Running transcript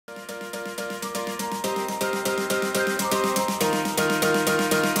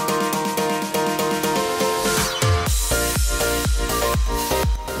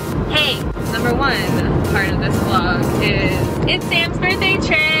It's Sam's birthday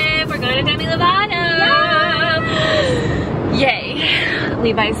trip. We're going to Demi Lovato. Yeah. Yay.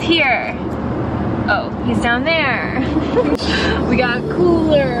 Levi's here. Oh, he's down there. We got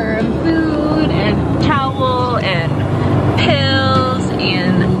cooler and food and towel and pills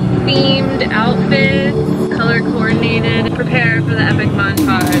and themed outfits, color coordinated. Prepare for the epic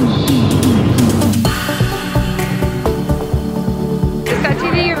montage. Just got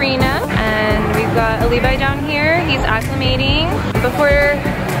to the arena and we've got a Levi down here. He's acclimating. Before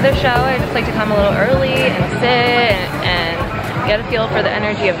the show, I just like to come a little early and sit and get a feel for the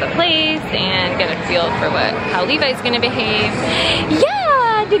energy of the place and get a feel for how Levi's gonna behave.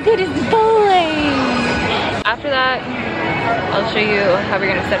 Yeah, the goodest boy. After that, I'll show you how we're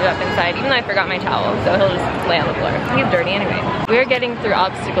gonna set it up inside, even though I forgot my towel, so he'll just lay on the floor. He's dirty anyway. We're getting through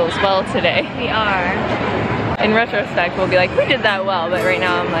obstacles well today. We are. In retrospect, we'll be like, we did that well, but right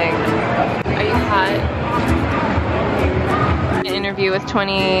now I'm like, are you hot? An interview with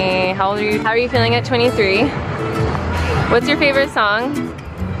 20, how old are you? How are you feeling at 23? What's your favorite song?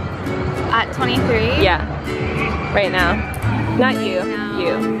 At 23? Yeah, right now. Not you,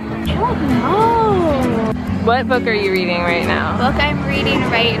 you. I don't know. What book are you reading right now? The book I'm reading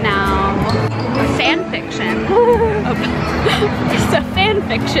right now, a fan fiction. It's a fan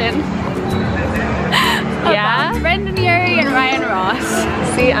fiction. Yeah? Brendan Urie and Ryan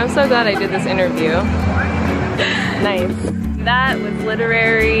Ross. See, I'm so glad I did this interview. Nice. That was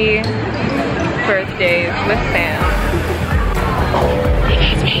literary birthdays with Sam. You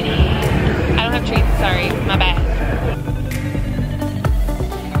guys ready? I don't have treats, sorry, my bad.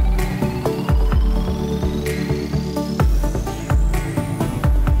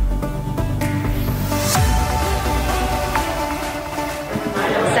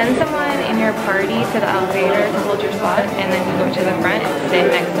 Send someone in your party to the elevator to hold your spot, and then you go to the front and sit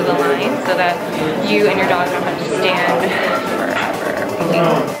next to the line so that you and your dog don't have to stand forever.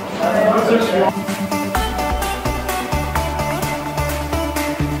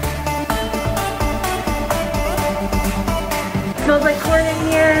 Smells like corn in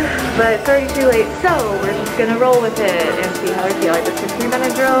here, but it's already too late, so we're just gonna roll with it and see how I feel. I just took 3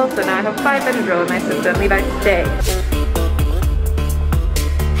 Benadryl, so now I have 5 Benadryl in my system. Levi, stay.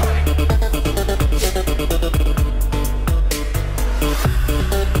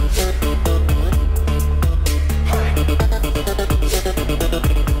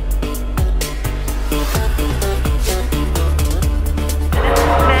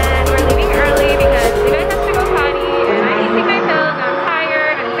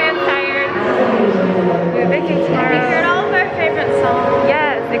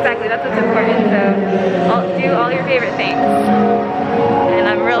 Exactly, that's what's important, so I'll do all your favorite things. And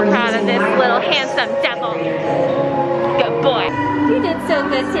I'm real proud of this little handsome devil. Good boy. You did so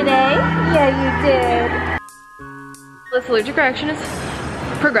good today. Yeah, you did. This allergic reaction is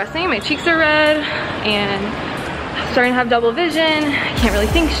progressing. My cheeks are red and I'm starting to have double vision. I can't really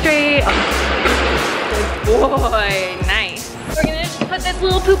think straight. Good boy, nice. We're gonna just put this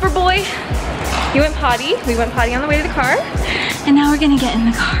little pooper boy. He went potty. We went potty on the way to the car. And now we're gonna get in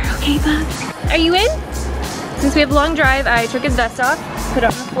the car, okay, bub? Are you in? Since we have a long drive, I took his vest off, put it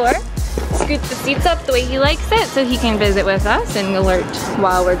on the floor, scoot the seats up the way he likes it so he can visit with us and alert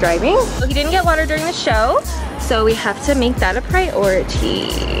while we're driving. So he didn't get water during the show, so we have to make that a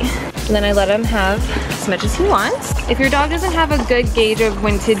priority. And then I let him have as much as he wants. If your dog doesn't have a good gauge of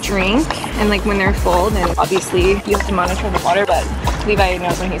when to drink and like when they're full, then obviously you have to monitor the water, but Levi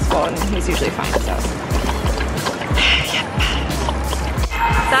knows when he's full and he's usually fine, so.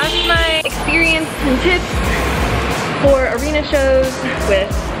 That's my experience and tips for arena shows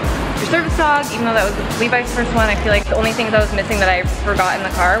with your service dog. Even though that was Levi's first one, I feel like the only things I was missing that I forgot in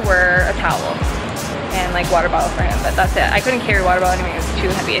the car were a towel and like water bottle for him, but that's it. I couldn't carry a water bottle anyway, it was too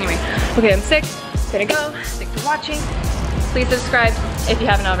heavy anyway. Okay, I'm sick, gonna go. Thanks for watching. Please subscribe if you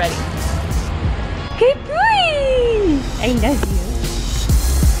haven't already. Good boy! I love you.